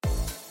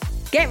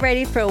Get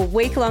ready for a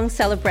week-long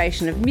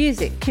celebration of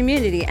music,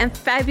 community and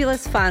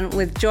fabulous fun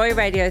with Joy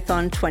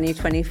Radiothon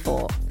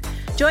 2024.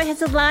 Joy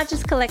has the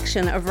largest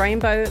collection of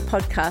rainbow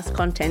podcast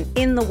content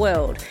in the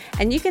world,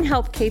 and you can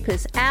help keep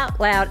us out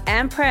loud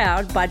and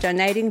proud by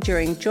donating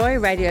during Joy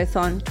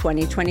Radiothon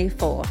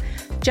 2024.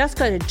 Just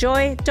go to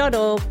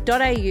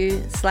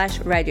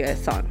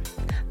joy.org.au/radiothon.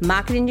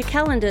 Mark it in your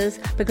calendars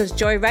because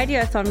Joy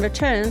Radiothon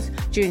returns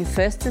June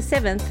 1st to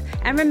 7th,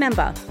 and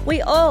remember,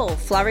 we all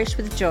flourish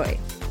with joy.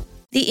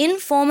 The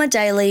Informer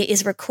Daily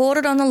is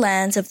recorded on the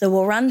lands of the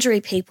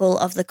Wurundjeri people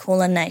of the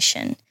Kulin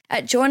Nation.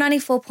 At Joy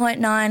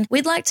 94.9,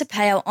 we'd like to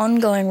pay our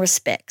ongoing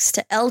respects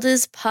to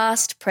elders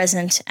past,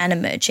 present and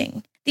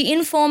emerging. The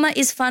Informer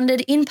is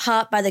funded in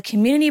part by the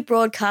Community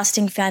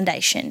Broadcasting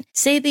Foundation,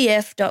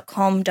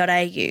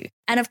 cbf.com.au,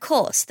 and of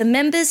course, the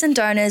members and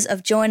donors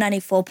of Joy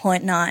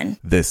 94.9.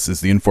 This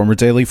is the Informer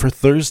Daily for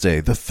Thursday,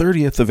 the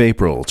 30th of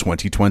April,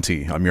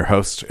 2020. I'm your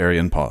host,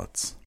 Arian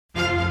Potts.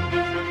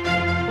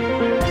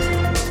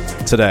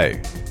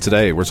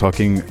 Today, we're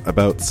talking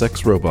about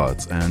sex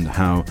robots and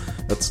how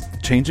that's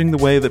changing the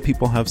way that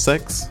people have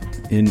sex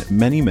in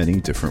many, many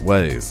different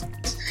ways.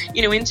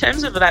 You know, in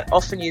terms of that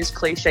often used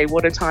cliche,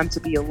 what a time to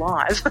be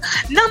alive,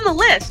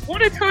 nonetheless,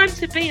 what a time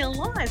to be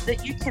alive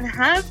that you can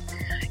have,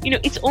 you know,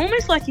 it's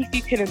almost like if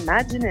you can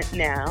imagine it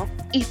now,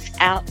 it's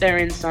out there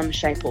in some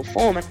shape or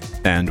form.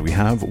 And we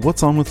have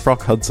What's On with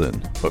Frock Hudson.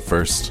 But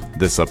first,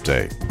 this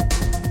update.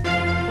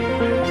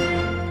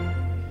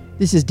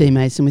 This is Dee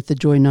Mason with the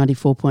Joy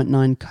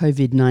 94.9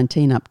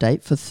 COVID-19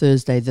 update for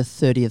Thursday the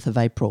 30th of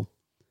April.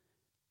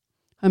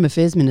 Home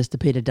Affairs Minister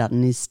Peter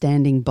Dutton is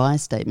standing by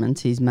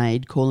statements he's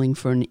made calling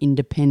for an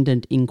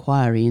independent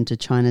inquiry into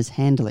China's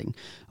handling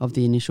of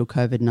the initial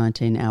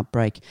COVID-19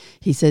 outbreak.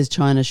 He says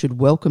China should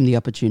welcome the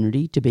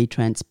opportunity to be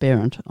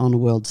transparent on a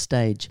world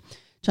stage.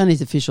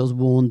 Chinese officials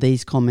warned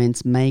these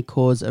comments may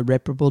cause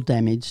irreparable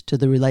damage to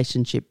the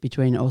relationship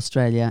between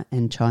Australia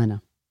and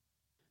China.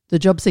 The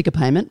job seeker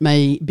payment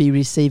may be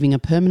receiving a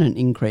permanent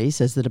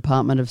increase as the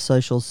Department of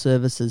Social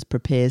Services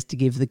prepares to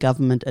give the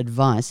government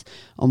advice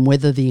on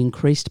whether the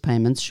increased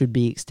payments should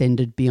be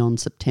extended beyond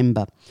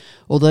September.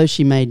 Although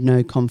she made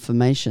no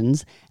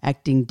confirmations,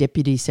 Acting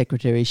Deputy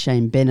Secretary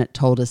Shane Bennett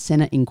told a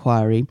Senate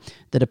inquiry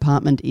the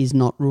department is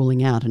not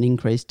ruling out an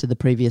increase to the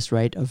previous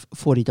rate of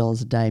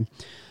 $40 a day.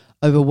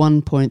 Over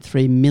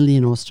 1.3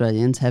 million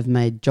Australians have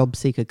made job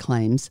seeker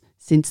claims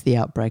since the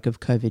outbreak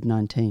of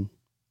COVID-19.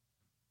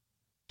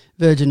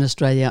 Virgin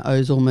Australia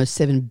owes almost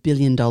 $7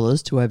 billion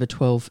to over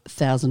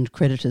 12,000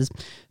 creditors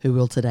who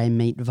will today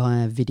meet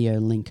via video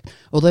link.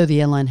 Although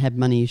the airline had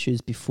money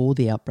issues before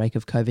the outbreak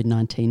of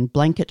COVID-19,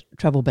 blanket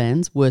travel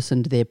bans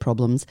worsened their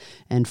problems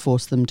and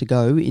forced them to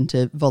go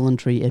into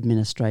voluntary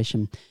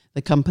administration.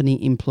 The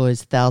company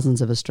employs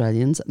thousands of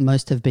Australians.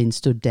 Most have been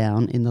stood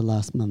down in the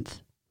last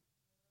month.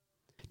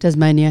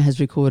 Tasmania has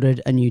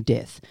recorded a new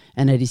death,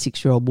 an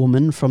 86-year-old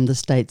woman from the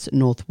state's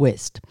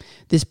northwest.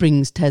 This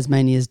brings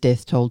Tasmania's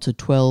death toll to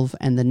 12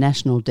 and the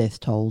national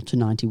death toll to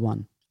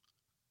 91.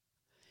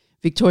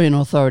 Victorian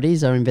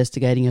authorities are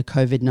investigating a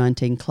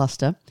COVID-19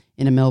 cluster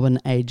in a Melbourne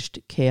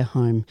aged care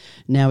home.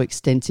 Now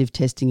extensive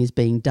testing is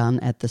being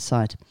done at the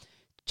site.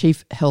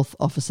 Chief Health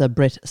Officer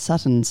Brett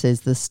Sutton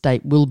says the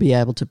state will be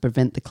able to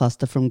prevent the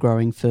cluster from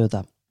growing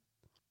further.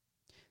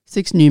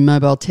 6 new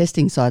mobile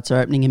testing sites are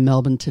opening in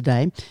Melbourne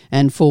today,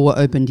 and 4 were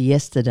opened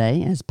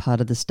yesterday as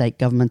part of the state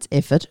government's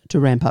effort to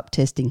ramp up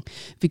testing.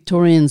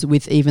 Victorians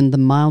with even the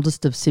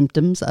mildest of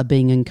symptoms are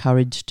being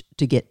encouraged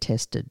to get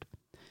tested.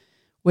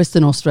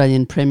 Western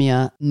Australian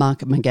Premier Mark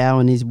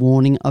McGowan is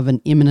warning of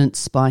an imminent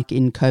spike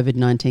in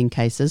COVID-19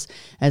 cases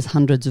as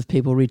hundreds of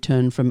people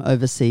return from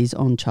overseas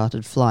on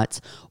chartered flights.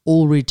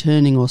 All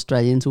returning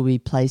Australians will be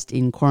placed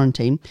in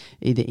quarantine,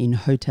 either in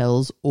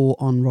hotels or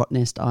on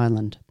Rottnest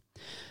Island.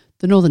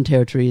 The Northern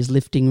Territory is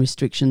lifting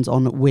restrictions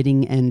on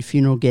wedding and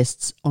funeral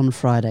guests on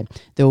Friday.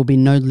 There will be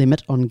no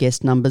limit on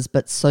guest numbers,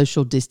 but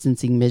social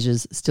distancing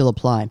measures still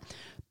apply.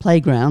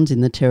 Playgrounds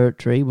in the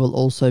Territory will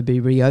also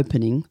be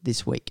reopening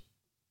this week.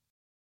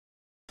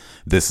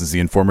 This is the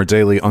Informer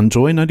Daily on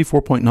Joy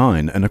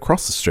 94.9 and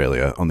across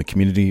Australia on the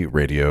Community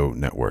Radio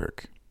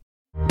Network.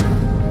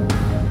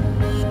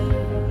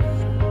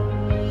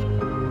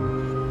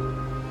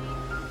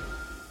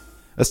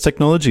 As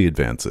technology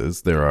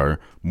advances, there are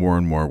more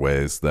and more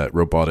ways that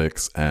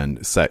robotics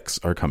and sex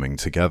are coming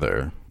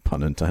together,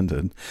 pun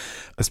intended.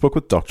 I spoke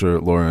with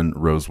Dr. Lauren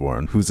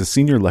Rosewarne, who's a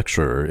senior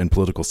lecturer in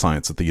political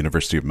science at the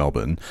University of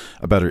Melbourne,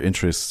 about her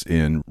interests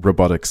in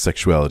robotics,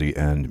 sexuality,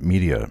 and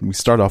media. We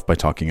start off by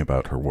talking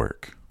about her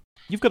work.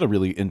 You've got a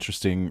really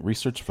interesting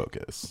research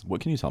focus.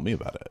 What can you tell me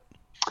about it?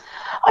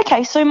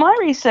 Okay, so my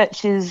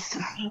research is,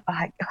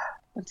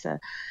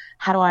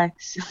 how do I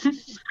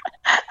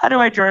how do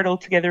I draw it all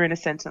together in a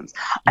sentence?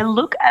 I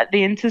look at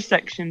the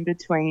intersection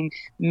between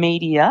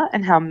media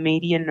and how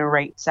media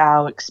narrates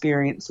our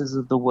experiences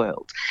of the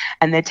world.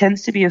 And there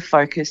tends to be a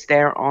focus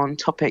there on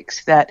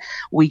topics that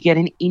we get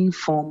an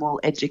informal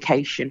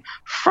education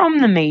from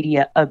the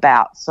media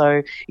about.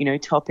 So,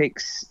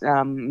 topics,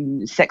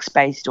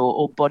 sex-based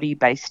or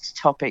body-based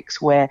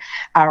topics, where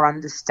our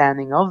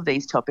understanding of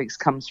these topics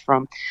comes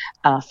from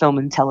film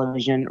and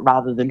television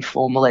rather than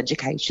formal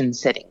education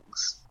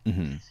settings.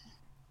 Mm-hmm.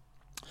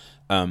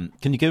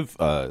 Can you give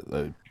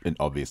an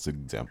obvious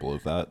example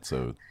of that?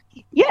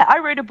 Yeah, I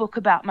wrote a book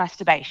about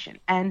masturbation,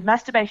 and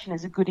masturbation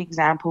is a good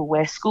example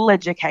where school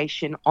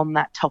education on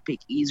that topic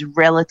is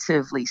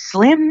relatively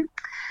slim.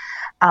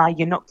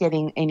 You're not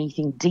getting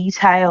anything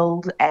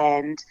detailed,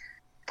 and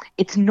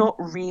it's not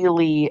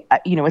really,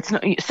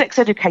 sex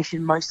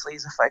education mostly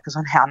is a focus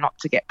on how not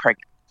to get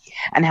pregnant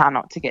and how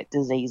not to get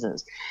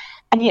diseases.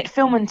 And yet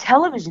film and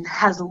television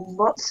has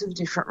lots of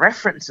different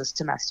references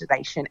to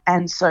masturbation.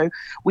 And so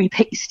we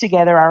piece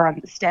together our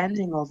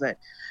understanding of it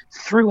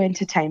through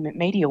entertainment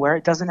media, where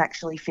it doesn't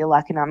actually feel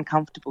like an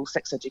uncomfortable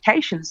sex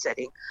education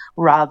setting.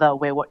 Rather,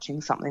 we're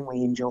watching something we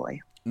enjoy.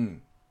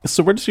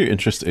 So where does your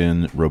interest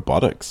in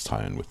robotics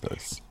tie in with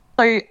this?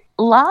 So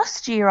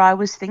last year I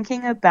was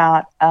thinking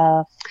about,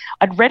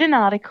 I'd read an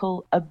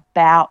article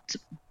about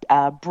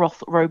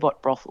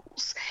robot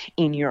brothels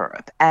in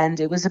Europe,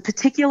 and it was a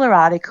particular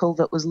article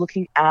that was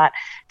looking at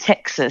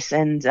Texas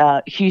and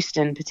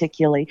Houston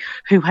particularly,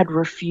 who had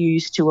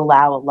refused to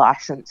allow a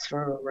license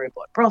for a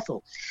robot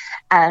brothel.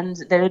 And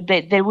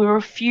there were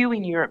a few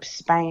in Europe.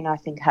 Spain, I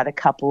think, had a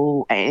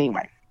couple.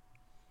 Anyway,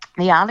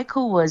 the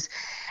article was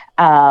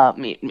a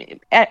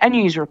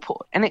news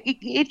report, and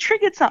it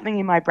triggered something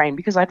in my brain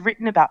because I'd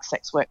written about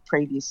sex work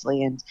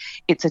previously, and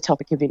it's a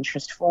topic of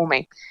interest for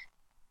me.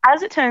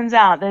 As it turns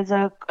out, there's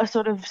a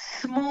sort of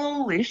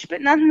smallish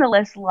but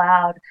nonetheless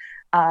loud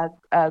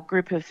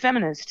group of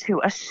feminists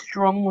who are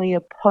strongly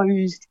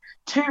opposed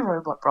to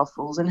robot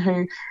brothels, and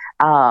who,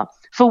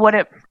 for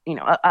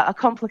a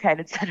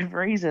complicated set of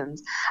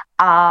reasons,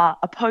 are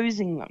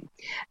opposing them.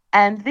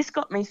 And this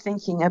got me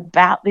thinking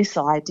about this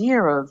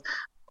idea of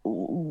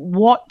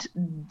why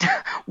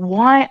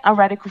are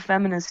radical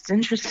feminists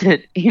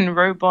interested in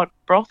robot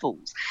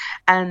brothels,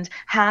 and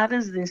how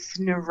does this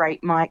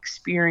narrate my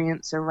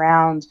experience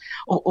around,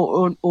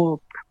 how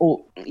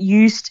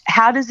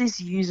does this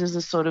use as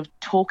a sort of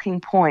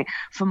talking point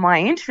for my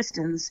interest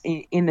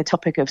in the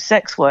topic of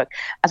sex work,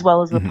 as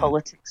well as the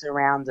politics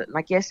around it? And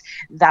I guess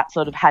that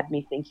sort of had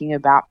me thinking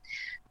about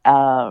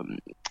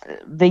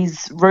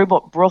these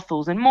robot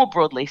brothels, and more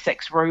broadly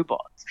sex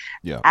robots,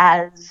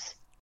 as,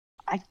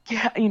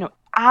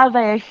 are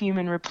they a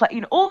human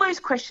replacement? All those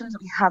questions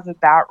that we have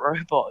about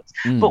robots.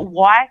 But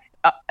why?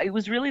 It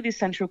was really this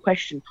central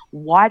question: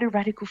 why do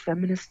radical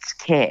feminists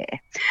care?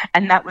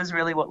 And that was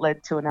really what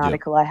led to an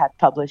article I had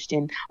published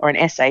an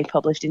essay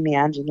published in The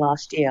Angin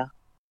last year.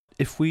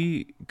 If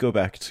we go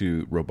back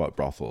to robot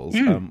brothels,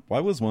 why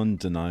was one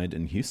denied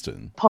in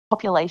Houston?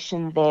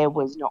 Population there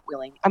was not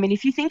willing. I mean,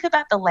 if you think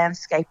about the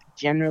landscape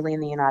generally in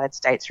the United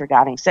States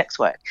regarding sex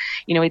work,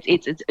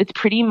 it's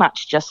pretty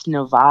much just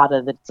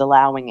Nevada that's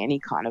allowing any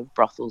kind of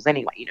brothels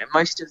anyway.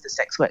 Most of the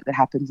sex work that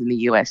happens in the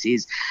US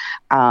is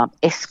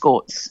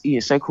escorts,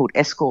 so-called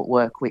escort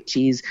work, which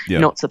is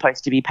not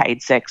supposed to be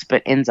paid sex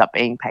but ends up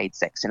being paid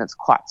sex, and it's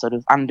quite sort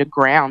of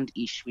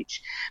underground-ish,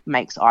 which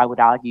makes, I would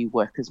argue,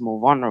 workers more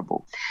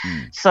vulnerable.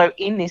 So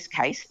in this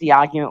case, the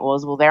argument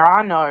was, well, there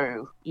are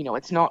no,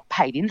 it's not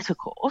paid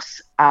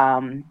intercourse.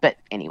 But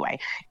anyway,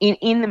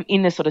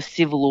 in the sort of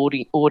civil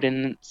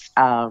ordinance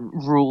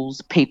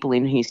rules, people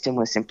in Houston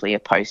were simply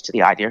opposed to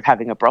the idea of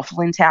having a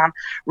brothel in town,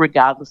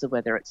 regardless of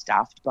whether it's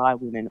staffed by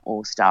women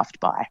or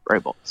staffed by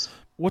robots.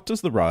 What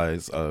does the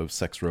rise of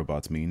sex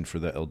robots mean for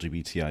the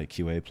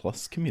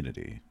LGBTIQA+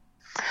 community?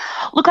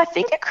 Look, I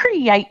think it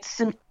creates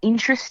some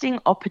interesting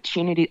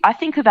opportunities. I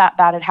think about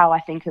that and how I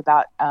think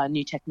about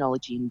new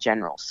technology in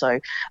general. So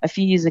a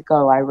few years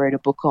ago, I wrote a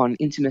book on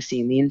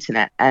intimacy in the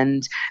internet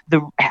and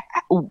the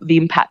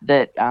impact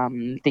that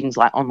things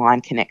like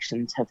online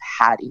connections have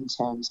had in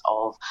terms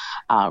of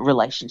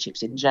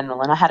relationships in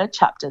general. And I had a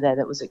chapter there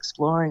that was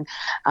exploring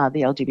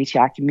the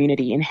LGBTI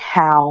community and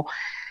how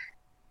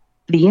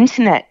the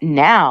internet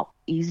now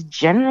is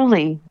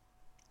generally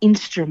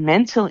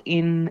instrumental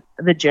in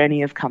the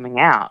journey of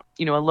coming out.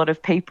 A lot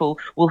of people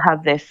will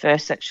have their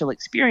first sexual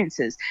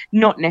experiences,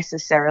 not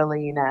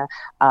necessarily in a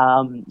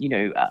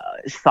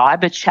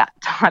cyber chat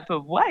type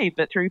of way,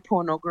 but through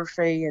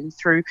pornography and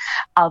through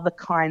other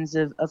kinds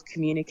of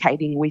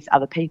communicating with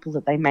other people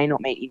that they may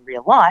not meet in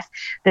real life,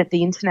 that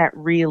the internet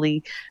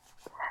really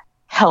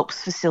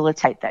helps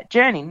facilitate that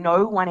journey.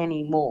 No one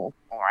anymore,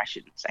 or I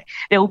shouldn't say.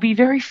 There will be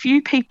very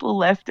few people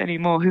left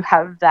anymore who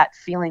have that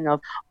feeling of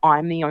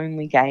I'm the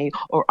only gay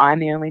or I'm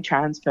the only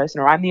trans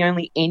person or I'm the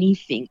only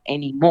anything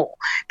anymore,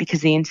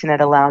 because the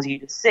internet allows you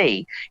to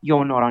see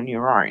you're not on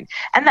your own.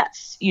 And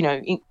that's,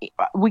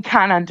 we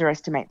can't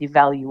underestimate the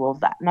value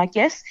of that. And I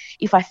guess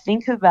if I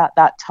think about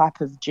that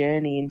type of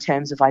journey in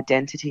terms of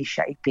identity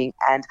shaping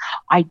and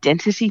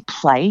identity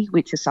play,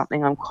 which is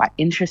something I'm quite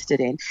interested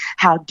in,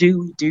 how do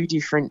we do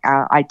different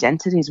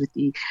identities with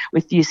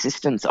the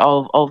assistance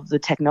of the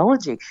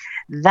technology?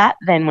 That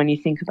then, when you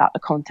think about the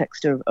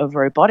context of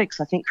robotics,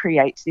 I think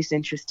creates this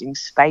interesting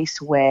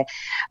space where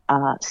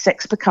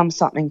sex becomes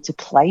something to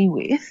play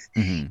with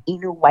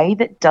in a way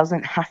that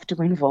doesn't have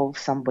to involve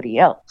somebody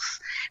else,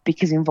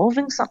 because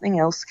involving something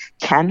else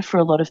can, for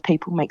a lot of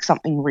people, make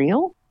something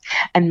real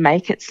and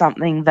make it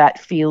something that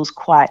feels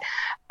quite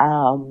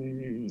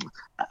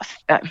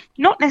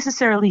not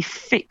necessarily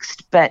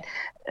fixed, but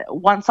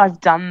once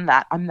I've done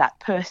that, I'm that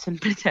person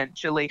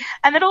potentially.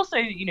 And that also,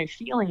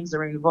 feelings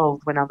are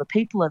involved when other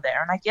people are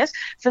there. And I guess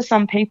for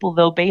some people,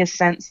 there'll be a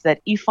sense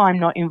that if I'm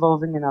not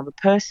involving another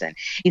person,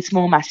 it's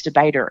more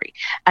masturbatory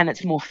and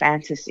it's more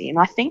fantasy. And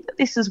I think that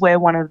this is where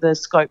one of the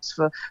scopes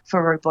for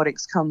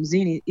robotics comes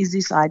in, is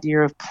this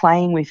idea of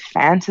playing with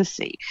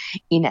fantasy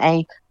in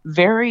a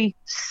very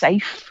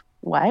safe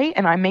way,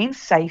 and I mean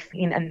safe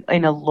in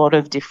a lot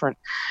of different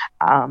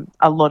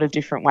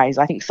ways.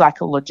 I think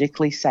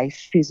psychologically safe,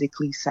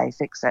 physically safe,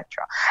 etc.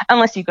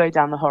 Unless you go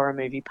down the horror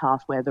movie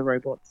path where the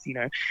robots,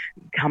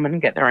 come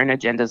and get their own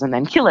agendas and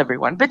then kill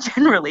everyone. But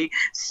generally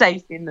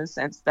safe in the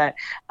sense that,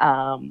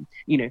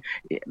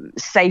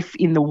 safe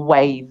in the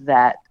way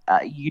that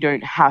you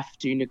don't have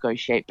to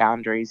negotiate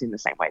boundaries in the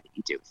same way that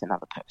you do with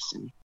another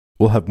person.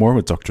 We'll have more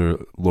with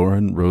Dr.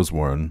 Lauren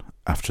Rosewarne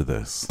after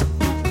this.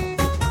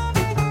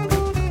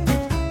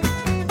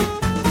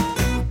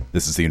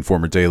 This is the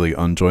Informer Daily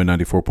on Joy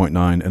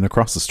 94.9 and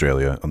across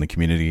Australia on the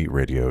Community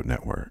Radio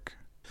Network.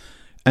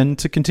 And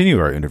to continue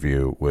our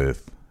interview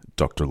with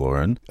Dr.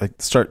 Lauren,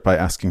 I'd start by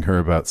asking her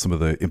about some of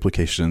the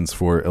implications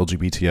for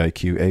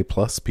LGBTIQA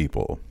plus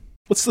people.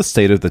 What's the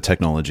state of the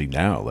technology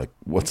now? Like,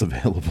 what's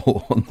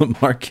available on the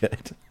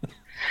market?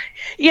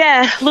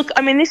 Yeah, look,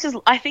 I mean, this is,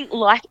 I think,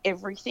 like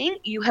everything,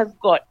 you have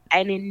got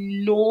an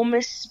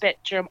enormous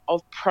spectrum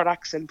of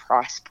products and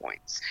price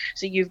points.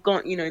 So you've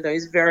got,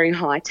 those very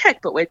high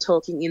tech, but we're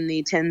talking in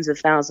the tens of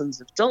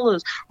thousands of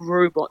dollars,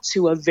 robots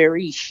who are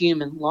very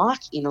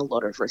human-like in a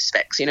lot of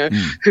respects,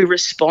 who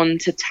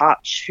respond to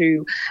touch,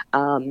 who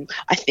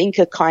I think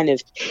are kind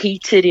of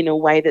heated in a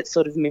way that's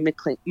sort of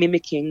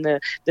mimicking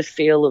the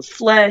feel of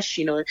flesh,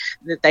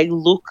 that they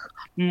look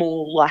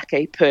more like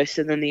a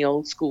person than the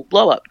old school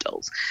blow-up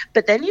dolls.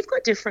 But then you've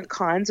got different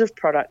kinds of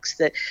products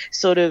that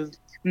sort of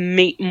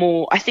meet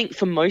more. I think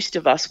for most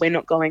of us, we're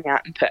not going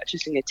out and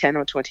purchasing a $10,000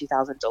 or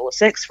 $20,000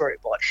 sex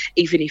robot,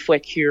 even if we're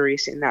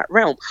curious in that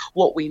realm.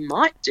 What we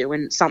might do,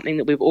 and something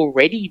that we're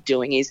already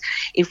doing, is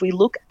if we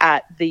look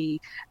at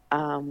the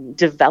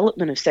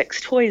development of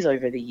sex toys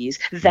over the years,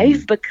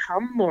 they've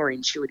become more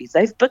intuitive.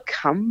 They've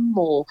become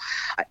more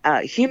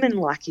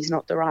human-like is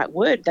not the right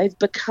word. They've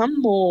become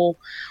more,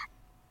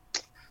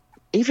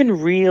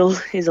 even real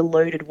is a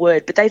loaded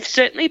word, but they've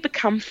certainly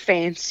become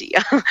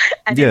fancier.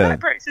 And in that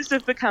process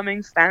of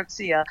becoming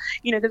fancier,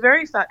 the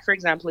very fact, for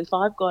example, if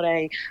I've got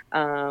an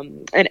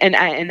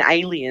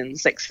alien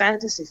sex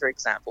fantasy, for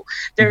example,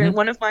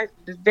 one of my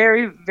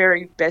very,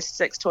 very best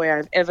sex toy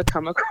I've ever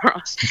come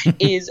across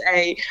is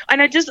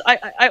and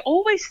I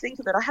always think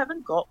of it. I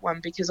haven't got one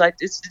because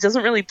it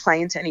doesn't really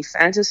play into any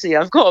fantasy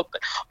I've got,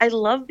 but I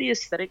love the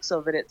aesthetics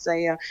of it. It's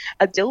a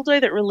dildo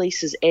that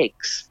releases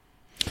eggs.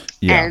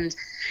 And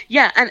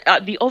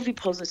the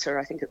ovipositor,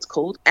 I think it's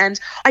called. And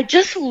I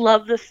just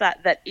love the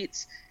fact that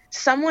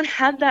someone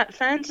had that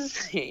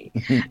fantasy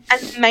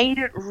and made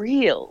it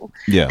real.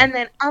 Yeah. And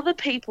then other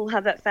people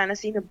have that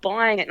fantasy and are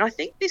buying it. And I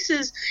think this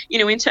is,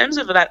 in terms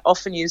of that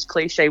often used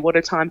cliche, what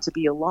a time to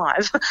be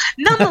alive.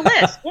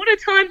 Nonetheless, what a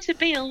time to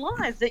be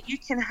alive, that you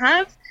can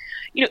have,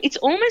 it's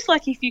almost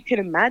like if you can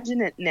imagine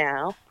it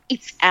now,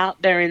 it's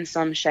out there in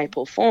some shape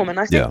or form. And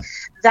I think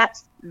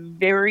that's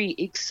very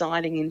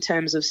exciting in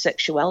terms of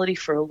sexuality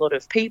for a lot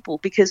of people,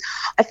 because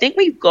I think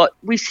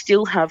we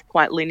still have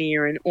quite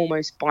linear and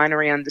almost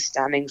binary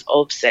understandings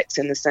of sex,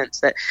 in the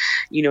sense that,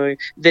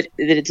 that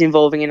it's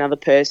involving another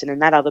person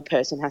and that other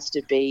person has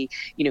to be,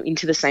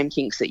 into the same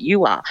kinks that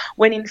you are.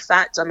 When in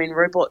fact, I mean,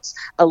 robots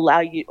allow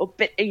you,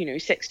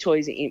 sex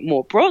toys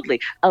more broadly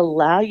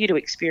allow you to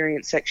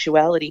experience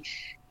sexuality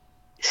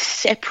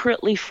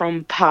separately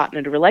from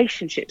partnered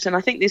relationships. And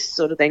I think this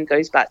sort of then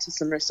goes back to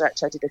some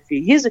research I did a few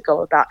years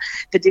ago about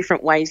the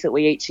different ways that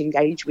we each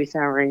engage with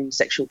our own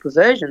sexual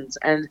perversions.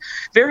 And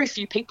very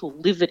few people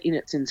live it in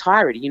its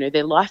entirety.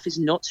 Their life is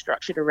not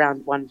structured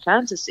around one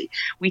fantasy.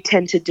 We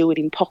tend to do it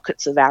in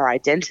pockets of our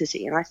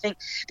identity. And I think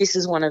this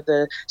is one of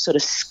the sort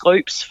of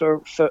scopes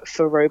for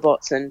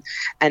robots and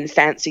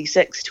fancy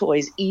sex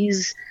toys,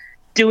 is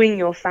doing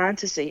your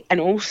fantasy and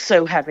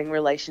also having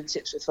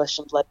relationships with flesh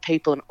and blood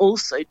people and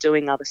also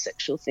doing other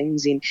sexual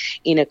things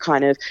in a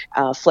kind of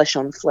flesh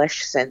on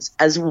flesh sense,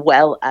 as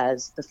well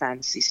as the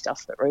fantasy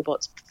stuff that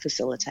robots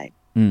facilitate.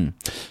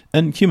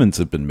 And humans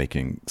have been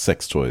making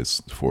sex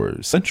toys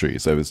for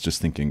centuries. I was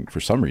just thinking for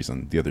some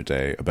reason the other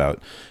day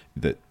about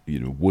that,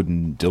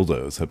 wooden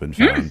dildos have been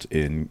found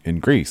in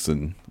Greece,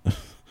 and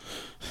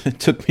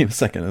it took me a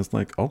second. I was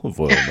like, olive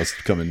oil must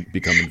become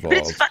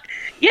involved.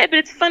 But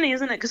it's funny,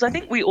 isn't it? Because I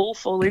think we all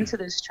fall into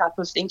this trap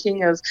of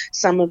thinking of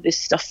some of this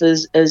stuff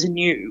as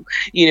new,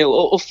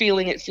 or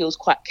feeling it feels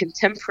quite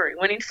contemporary.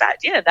 When in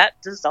fact,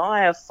 that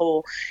desire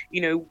for,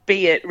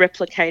 be it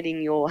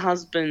replicating your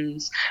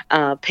husband's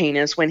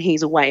penis when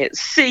he's away at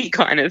sea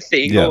kind of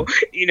thing, or,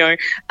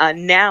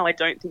 now I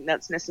don't think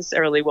that's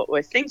necessarily what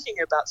we're thinking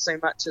about so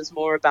much as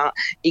more about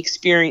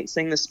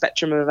experiencing the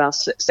spectrum of our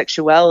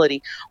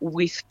sexuality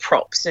with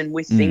props and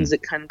with things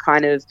that can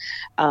kind of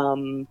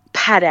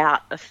pad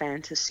out a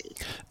fantasy.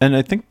 And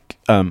I think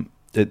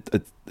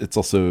it's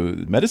also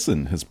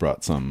medicine has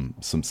brought some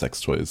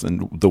sex toys,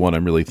 and the one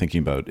I'm really thinking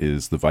about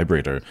is the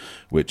vibrator,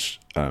 which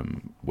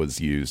was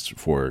used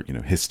for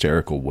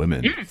hysterical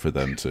women for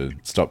them to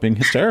stop being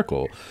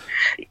hysterical.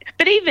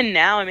 But even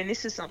now, I mean,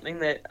 this is something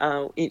that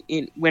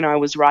when I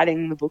was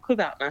writing the book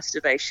about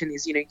masturbation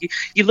is,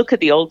 you look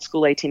at the old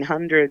school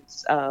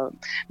 1800s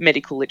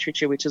medical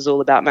literature, which is all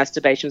about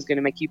masturbation was going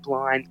to make you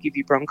blind, give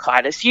you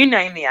bronchitis, you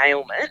name the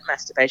ailment,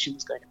 masturbation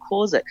was going to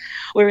cause it.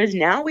 Whereas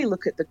now we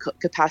look at the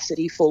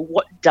capacity for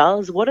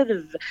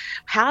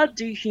how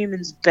do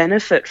humans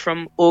benefit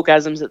from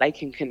orgasms that they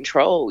can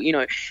control?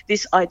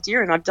 This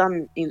idea, and I've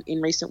done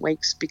in recent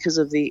weeks because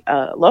of the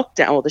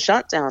lockdown or the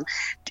shutdown,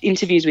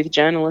 interviews with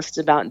journalists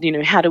about,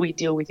 how do we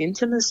deal with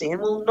intimacy?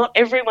 And well, not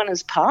everyone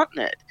is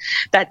partnered.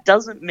 That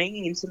doesn't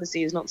mean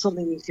intimacy is not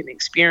something you can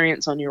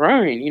experience on your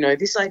own.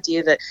 This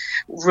idea that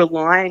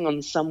relying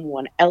on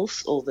someone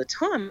else all the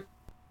time,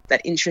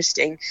 that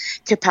interesting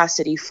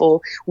capacity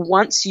for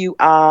once you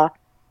are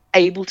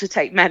able to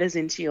take matters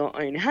into your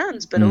own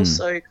hands, but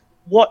also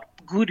what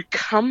good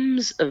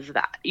comes of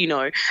that.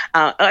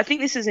 I think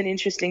this is an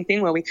interesting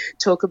thing where we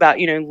talk about,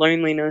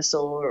 loneliness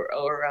or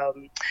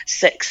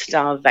sex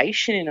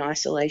starvation in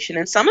isolation,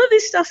 and some of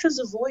this stuff is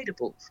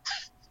avoidable.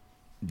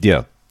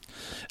 Yeah.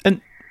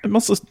 And I'm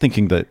also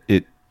thinking that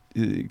it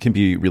can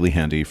be really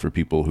handy for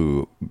people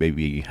who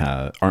maybe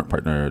aren't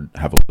partnered,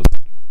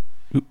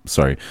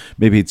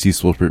 maybe it's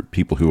useful for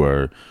people who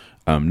are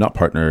not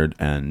partnered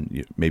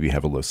and maybe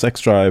have a low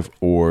sex drive,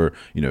 or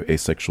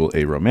asexual,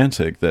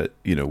 aromantic, that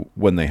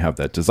when they have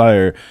that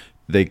desire,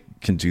 they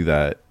can do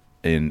that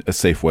in a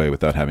safe way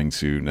without having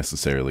to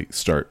necessarily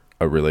start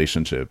a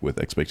relationship with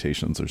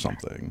expectations or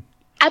something.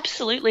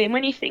 Absolutely. And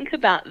when you think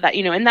about that,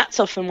 and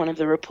that's often one of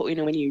the report,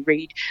 when you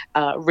read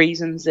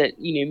reasons that,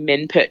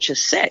 men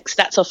purchase sex,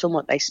 that's often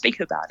what they speak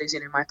about is,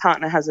 my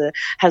partner has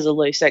a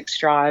low sex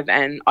drive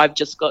and I've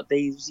just got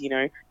these,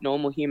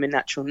 normal human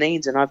natural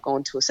needs and I've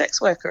gone to a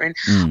sex worker. And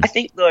I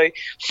think, though,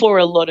 for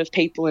a lot of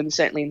people, and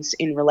certainly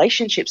in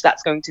relationships,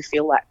 that's going to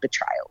feel like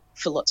betrayal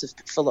for lots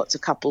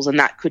of couples, and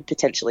that could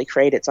potentially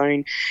create its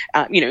own,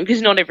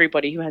 because not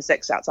everybody who has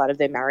sex outside of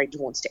their marriage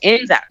wants to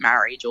end that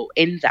marriage or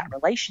end that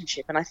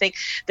relationship. And I think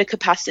the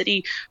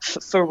capacity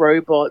for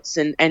robots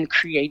and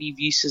creative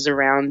uses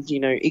around,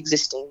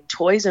 existing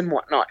toys and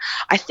whatnot,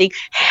 I think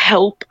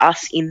help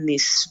us in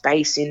this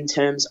space in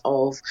terms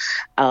of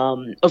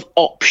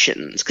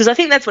options, because I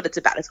think that's what it's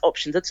about. It's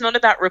options. It's not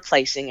about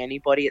replacing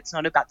anybody. It's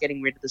not about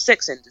getting rid of the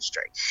sex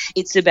industry.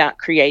 It's about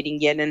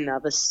creating yet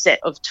another set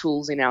of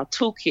tools in our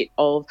toolkit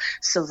of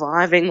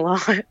surviving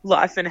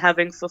life and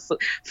having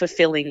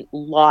fulfilling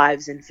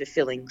lives and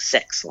fulfilling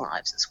sex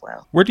lives as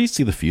well. Where do you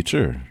see the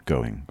future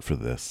going for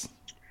this?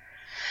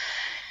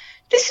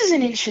 This is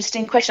an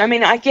interesting question. I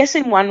mean, I guess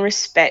in one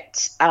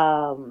respect,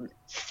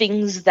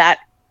 things that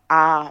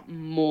are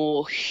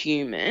more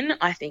human,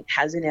 I think,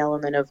 has an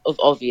element of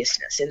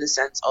obviousness, in the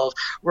sense of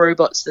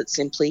robots that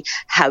simply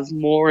have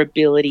more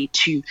ability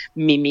to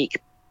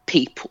mimic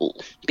people,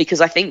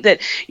 because I think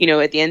that,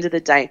 at the end of the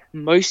day,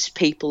 most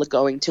people are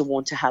going to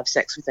want to have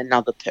sex with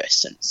another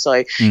person.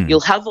 So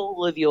you'll have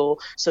all of your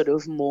sort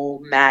of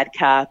more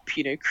madcap,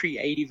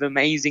 creative,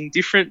 amazing,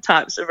 different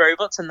types of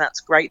robots, and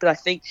that's great. But I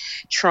think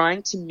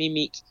trying to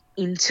mimic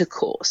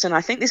intercourse, and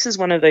I think this is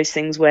one of those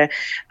things where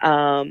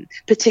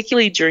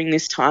particularly during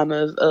this time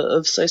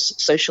of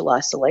social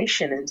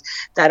isolation, and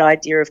that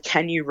idea of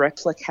can you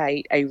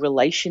replicate a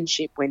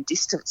relationship when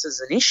distance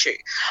is an issue,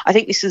 I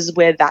think this is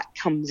where that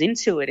comes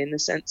into it, in the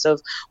sense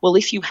of, well,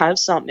 if you have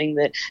something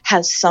that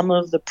has some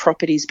of the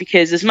properties,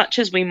 because as much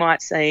as we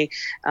might say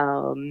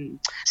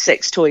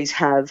sex toys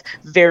have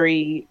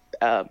very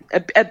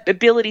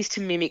abilities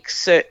to mimic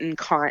certain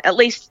at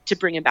least to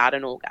bring about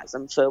an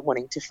orgasm, for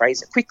wanting to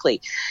phrase it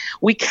quickly.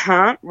 We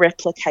can't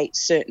replicate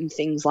certain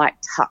things like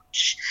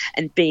touch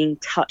and being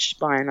touched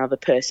by another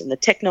person. The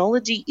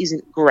technology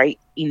isn't great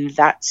in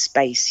that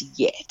space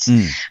yet.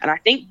 And I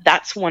think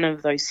that's one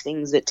of those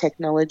things that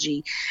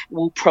technology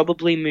will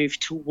probably move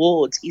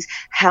towards, is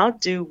how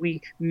do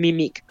we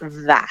mimic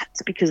that?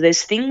 Because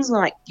there's things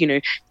like,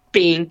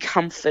 being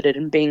comforted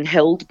and being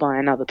held by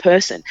another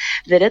person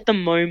that at the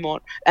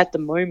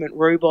moment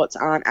robots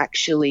aren't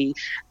actually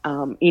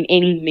in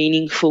any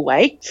meaningful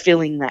way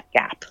filling that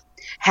gap.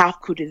 How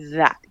could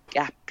that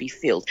gap be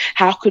filled?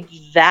 How could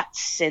that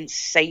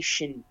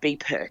sensation be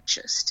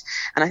purchased?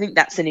 And I think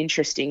that's an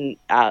interesting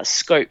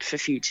scope for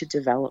future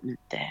development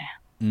there.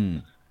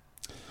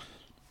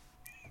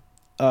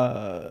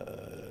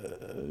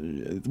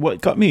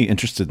 What got me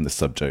interested in this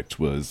subject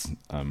was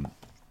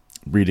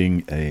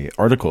reading an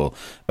article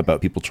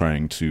about people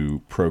trying to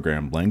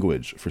program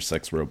language for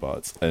sex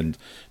robots and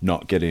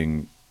not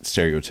getting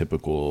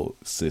stereotypical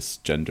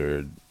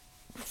cisgendered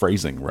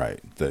phrasing right.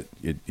 That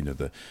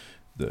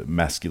the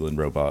masculine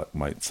robot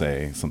might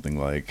say something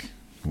like,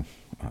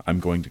 "I'm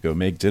going to go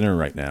make dinner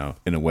right now,"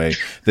 in a way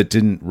that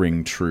didn't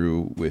ring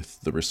true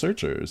with the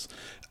researchers.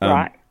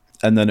 Right.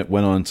 And then it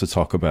went on to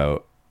talk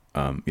about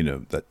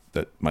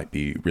that might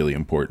be really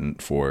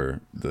important for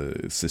the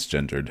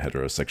cisgendered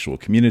heterosexual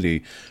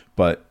community,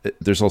 but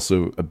there's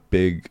also a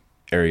big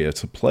area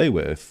to play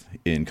with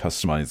in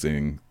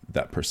customizing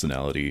that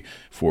personality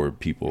for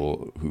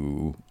people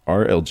who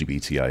are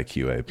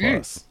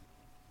LGBTIQA+.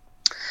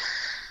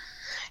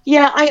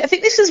 Yeah, I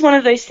think this is one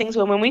of those things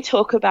where when we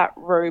talk about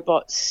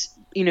robots,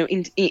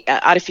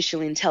 artificial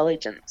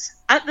intelligence,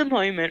 at the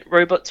moment,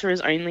 robots are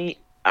only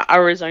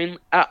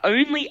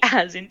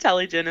as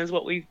intelligent as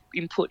what we've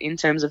input in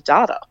terms of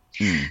data.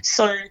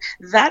 So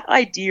that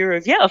idea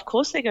of, of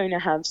course they're going to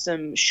have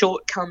some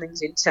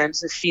shortcomings in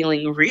terms of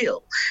feeling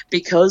real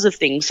because of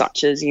things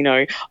such as,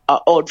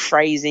 odd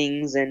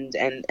phrasings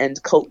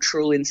and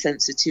cultural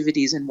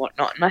insensitivities and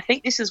whatnot. And I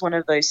think this is one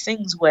of those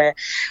things where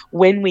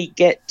when we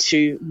get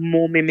to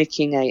more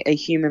mimicking a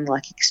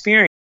human-like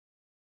experience,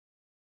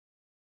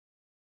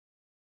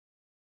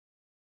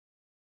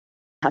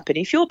 happen.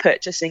 If you're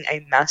purchasing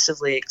a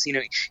massively,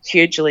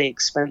 hugely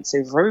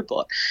expensive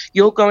robot,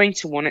 you're going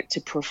to want it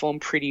to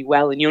perform pretty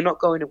well, and you're not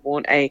going to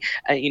want a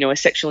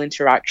sexual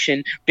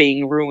interaction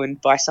being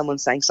ruined by someone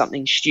saying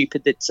something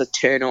stupid that's a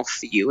turn off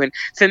for you. And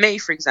for me,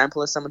 for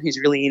example, as someone who's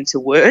really into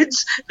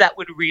words, that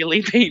would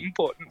really be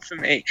important for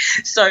me.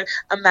 So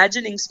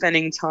imagining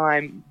spending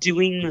time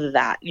doing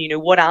that.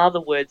 What are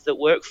the words that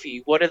work for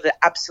you? What are the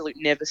absolute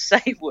never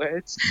say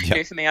words?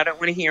 Yeah. For me, I don't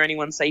want to hear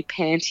anyone say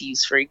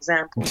panties, for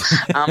example.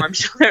 I'm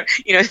sure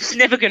it's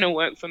never going to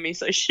work for me,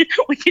 so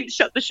we can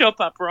shut the shop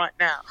up right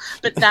now.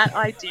 But that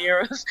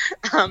idea of,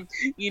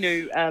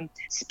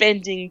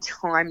 spending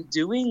time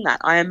doing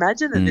that, I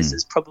imagine that this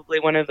is probably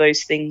one of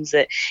those things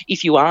that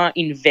if you are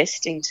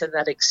investing to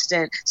that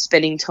extent,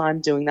 spending time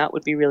doing that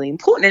would be really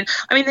important. And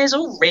I mean, there's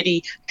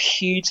already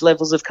huge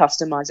levels of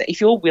customization.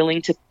 If you're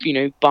willing to,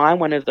 buy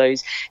one of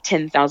those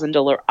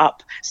 $10,000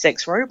 up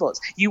sex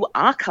robots, you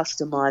are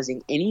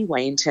customizing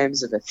anyway in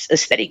terms of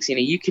aesthetics.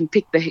 You can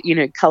pick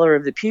the, color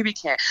of the pubic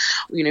hair,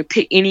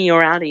 pick innie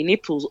or outie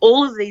nipples,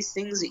 all of these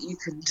things that you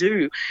can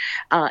do.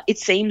 It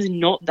seems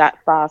not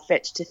that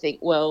far-fetched to think,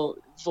 well,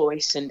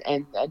 voice and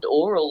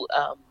oral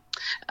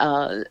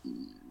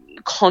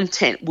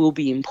content will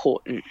be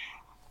important.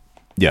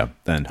 Yeah,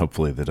 and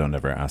hopefully they don't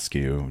ever ask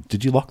you,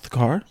 did you lock the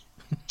car?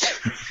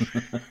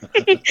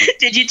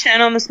 Did you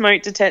turn on the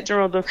smoke detector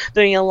or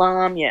the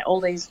alarm yet? All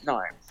these,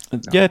 no.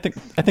 Yeah,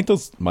 I think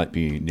those might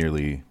be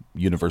nearly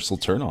universal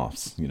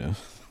turnoffs,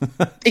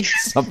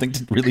 Something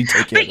to really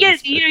take care of. But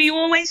yes, you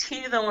always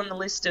hear though on the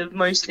list of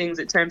most things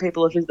that turn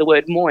people off is the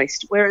word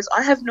moist, whereas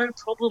I have no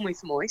problem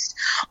with moist.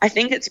 I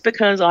think it's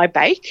because I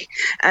bake,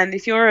 and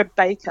if you're a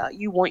baker,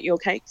 you want your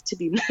cake to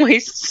be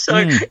moist.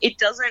 So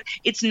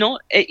it's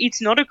not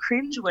a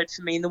cringe word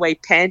for me in the way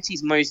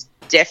panties most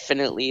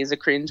definitely is a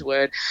cringe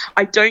word.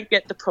 I don't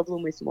get the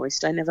problem with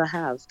moist. I never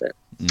have, but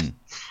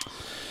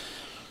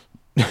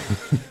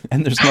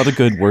and there's not a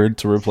good word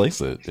to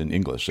replace it in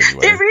English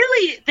anyway.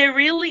 There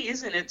really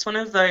isn't. It's one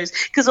of those,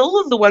 because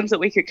all of the ones that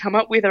we could come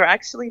up with are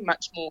actually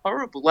much more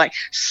horrible. Like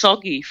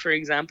soggy, for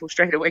example,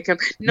 straight away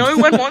no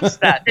one wants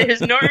that. There's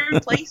no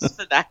place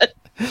for that.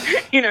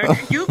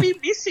 You'll be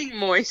missing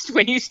moist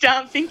when you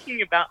start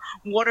thinking about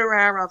what are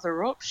our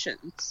other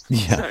options.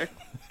 Yeah.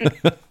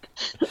 So.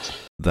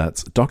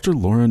 That's Dr.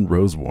 Lauren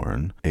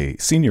Rosewarne, a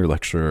senior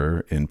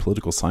lecturer in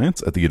political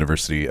science at the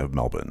University of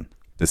Melbourne.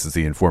 This is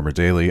the Informer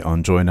Daily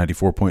on Joy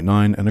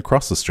 94.9 and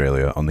across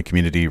Australia on the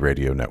Community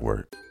Radio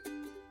Network.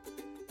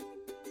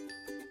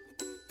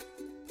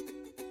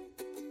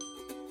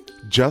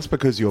 Just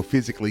because you're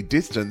physically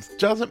distanced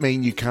doesn't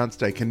mean you can't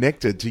stay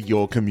connected to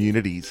your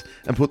communities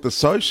and put the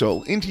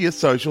social into your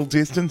social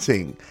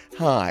distancing.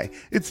 Hi,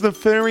 it's the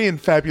furry and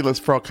fabulous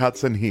Frock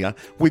Hudson here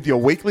with your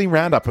weekly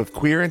roundup of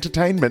queer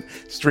entertainment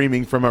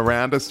streaming from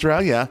around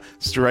Australia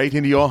straight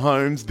into your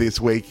homes this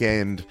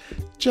weekend.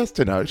 Just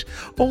a note,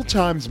 all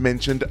times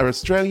mentioned are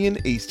Australian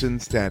Eastern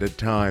Standard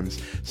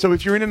Times, so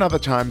if you're in another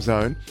time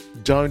zone,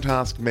 don't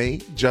ask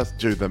me, just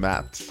do the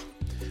maths.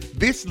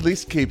 This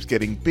list keeps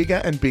getting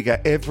bigger and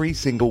bigger every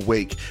single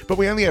week, but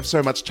we only have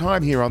so much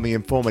time here on the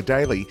Informer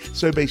Daily,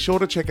 so be sure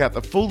to check out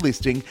the full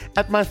listing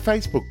at my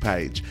Facebook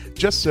page.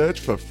 Just search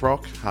for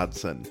Frock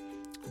Hudson.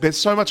 There's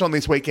so much on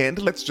this weekend,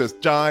 let's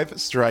just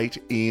dive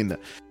straight in.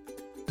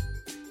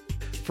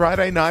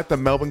 Friday night, the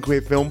Melbourne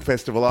Queer Film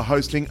Festival are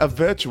hosting a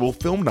virtual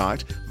film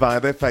night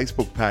via their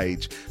Facebook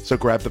page. So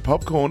grab the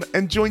popcorn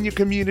and join your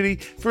community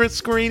for a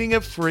screening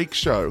of Freak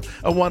Show,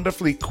 a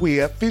wonderfully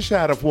queer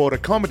fish-out-of-water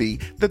comedy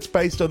that's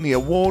based on the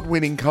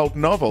award-winning cult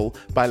novel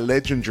by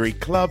legendary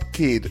club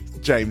kid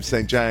James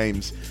St.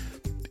 James.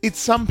 It's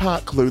some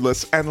part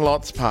clueless and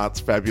lots parts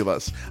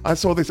fabulous. I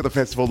saw this at the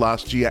festival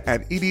last year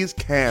and it is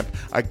camp,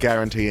 I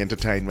guarantee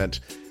entertainment.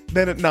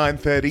 Then at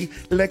 9:30,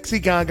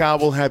 Lexi Gaga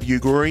will have you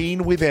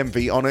green with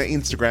envy on her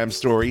Instagram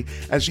story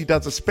as she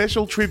does a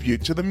special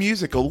tribute to the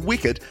musical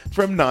Wicked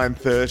from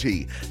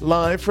 9:30,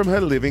 live from her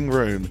living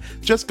room.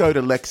 Just go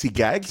to Lexi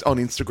Gags on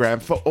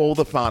Instagram for all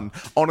the fun.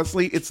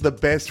 Honestly, it's the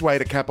best way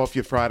to cap off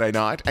your Friday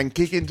night and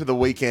kick into the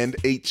weekend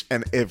each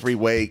and every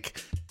week.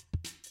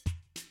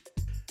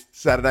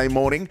 Saturday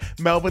morning,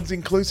 Melbourne's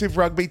inclusive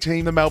rugby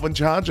team, the Melbourne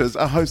Chargers,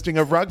 are hosting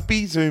a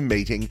rugby Zoom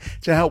meeting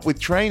to help with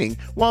training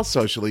while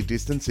socially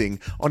distancing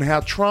on how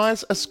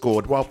tries are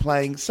scored while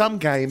playing some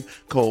game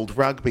called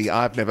rugby.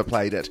 I've never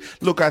played it.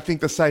 Look, I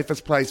think the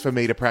safest place for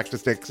me to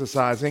practice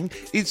exercising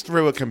is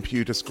through a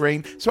computer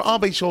screen, so I'll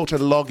be sure to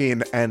log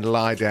in and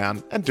lie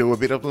down and do a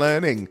bit of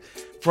learning.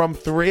 From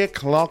 3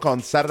 o'clock on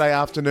Saturday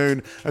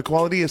afternoon,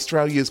 Equality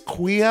Australia's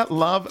Queer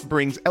Love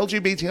brings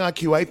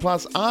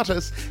LGBTIQA+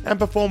 artists and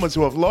performers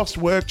who have lost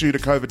work due to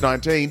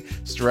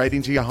COVID-19 straight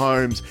into your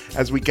homes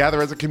as we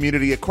gather as a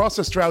community across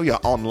Australia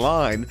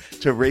online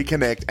to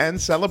reconnect and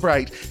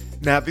celebrate.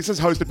 Now, this is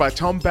hosted by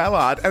Tom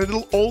Ballard, and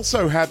it'll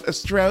also have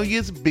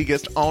Australia's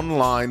biggest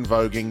online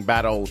voguing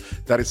battle.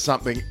 That is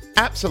something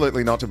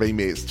absolutely not to be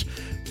missed.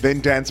 Then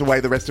dance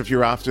away the rest of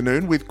your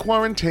afternoon with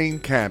Quarantine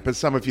Camp, as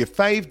some of your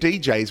fave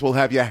DJs will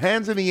have your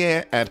hands in the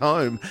air at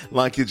home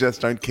like you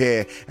just don't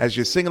care as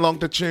you sing along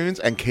to tunes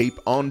and keep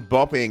on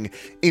bopping.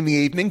 In the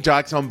evening,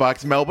 Dykes on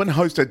Bikes Melbourne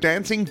host a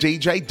dancing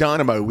DJ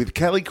Dynamo with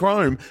Kelly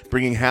Crome,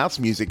 bringing house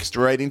music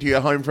straight into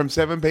your home from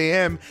 7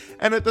 p.m.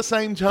 And at the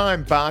same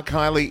time, Bar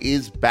Kylie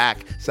is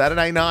back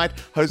Saturday night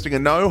hosting a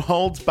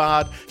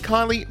no-holds-barred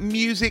Kylie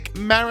Music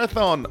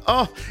Marathon.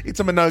 Oh,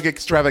 it's a Minogue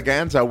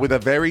extravaganza with a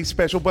very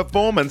special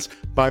performance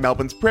by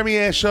Melbourne's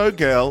premier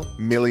showgirl,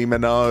 Millie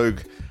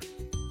Minogue.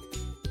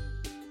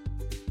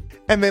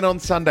 And then on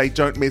Sunday,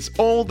 don't miss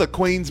all the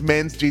Queen's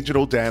Men's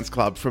Digital Dance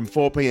Club from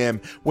 4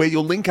 p.m, where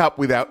you'll link up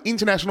with our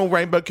international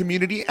rainbow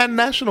community and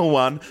national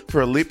one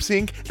for a lip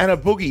sync and a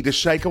boogie to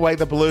shake away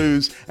the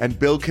blues and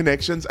build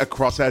connections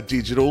across our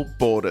digital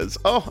borders.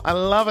 Oh, I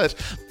love it.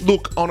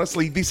 Look,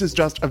 honestly, this is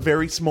just a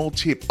very small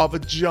tip of a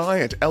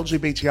giant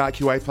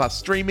LGBTIQA+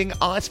 streaming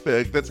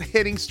iceberg that's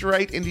heading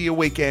straight into your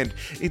weekend.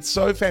 It's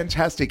so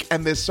fantastic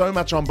and there's so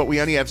much on, but we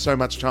only have so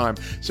much time.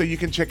 So you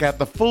can check out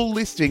the full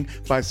listing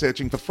by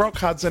searching for Frock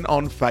Hudson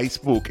on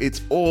Facebook. It's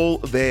all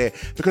there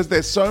because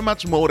there's so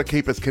much more to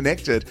keep us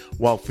connected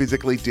while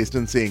physically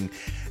distancing.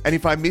 And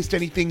if I missed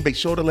anything, be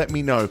sure to let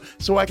me know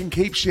so I can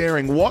keep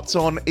sharing what's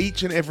on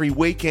each and every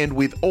weekend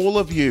with all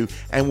of you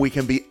and we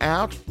can be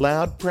out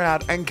loud,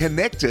 proud and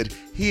connected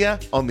here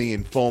on the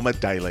Informer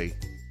Daily.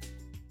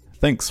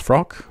 Thanks,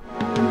 Frock.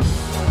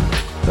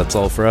 That's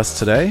all for us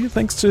today.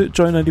 Thanks to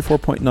Joy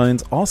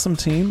 94.9's awesome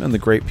team and the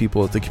great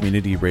people at the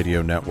Community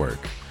Radio Network.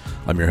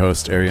 I'm your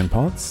host, Arian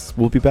Potts.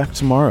 We'll be back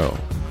tomorrow.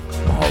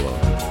 Mahalo.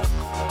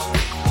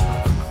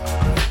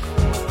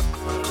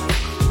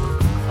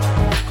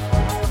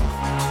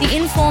 The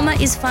Informer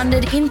is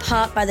funded in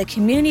part by the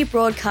Community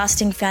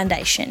Broadcasting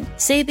Foundation,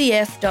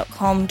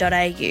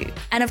 cbf.com.au,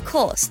 and of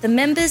course, the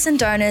members and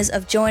donors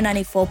of Joy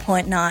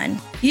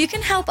 94.9. You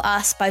can help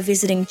us by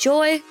visiting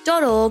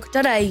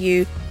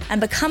joy.org.au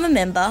and become a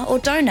member or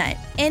donate.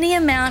 Any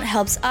amount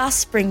helps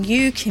us bring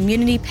you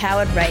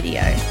community-powered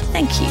radio.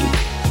 Thank you.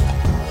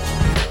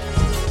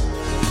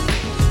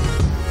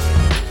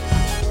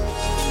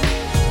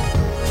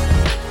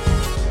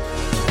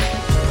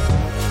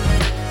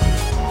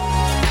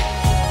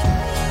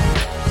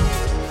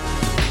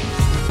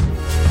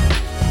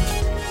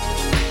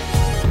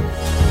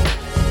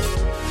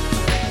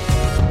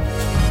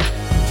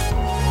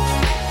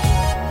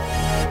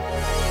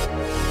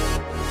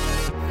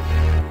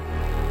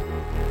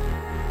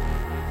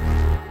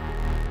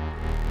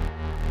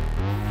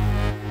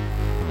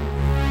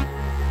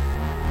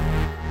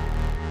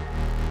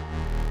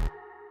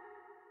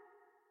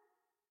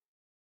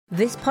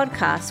 This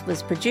podcast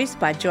was produced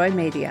by Joy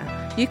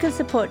Media. You can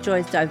support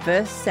Joy's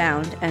diverse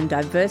sound and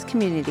diverse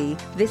community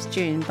this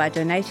June by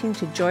donating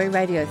to Joy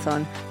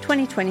Radiothon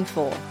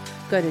 2024.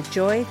 Go to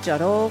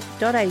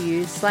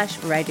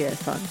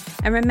joy.org.au/radiothon.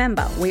 And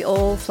remember, we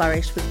all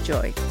flourish with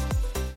joy.